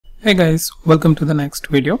Hey guys, welcome to the next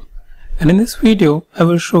video. And in this video I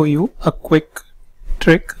will show you a quick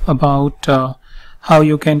trick about how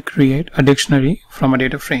you can create a dictionary from a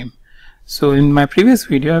data frame. So in my previous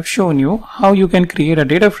video I've shown you how you can create a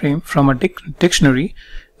data frame from a dictionary.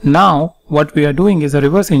 Now what we are doing is a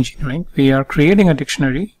reverse engineering. We are creating a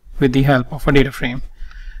dictionary with the help of a data frame.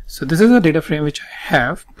 So this is a data frame which I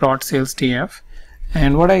have, prod sales df,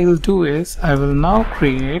 and what I will do is I will now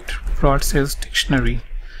create prod sales dictionary.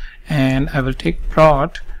 And I will take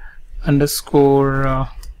prod underscore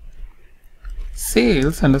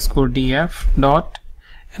sales underscore df dot,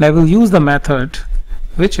 and I will use the method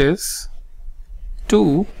which is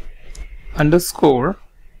to underscore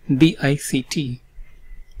dict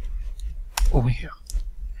over here.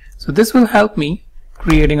 So this will help me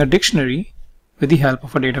creating a dictionary with the help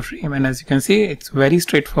of a data frame, and as you can see it's very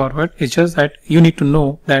straightforward. It's just that you need to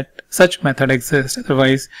know that such method exists,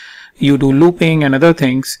 otherwise you do looping and other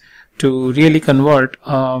things to really convert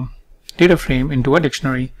a data frame into a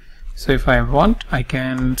dictionary. So if I want, I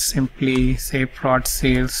can simply say prod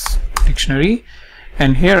sales dictionary,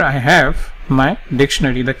 and here I have my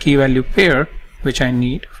dictionary, the key value pair which I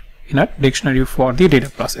need in a dictionary for the data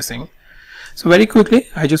processing. So very quickly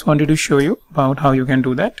I just wanted to show you about how you can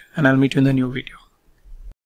do that, and I'll meet you in the new video.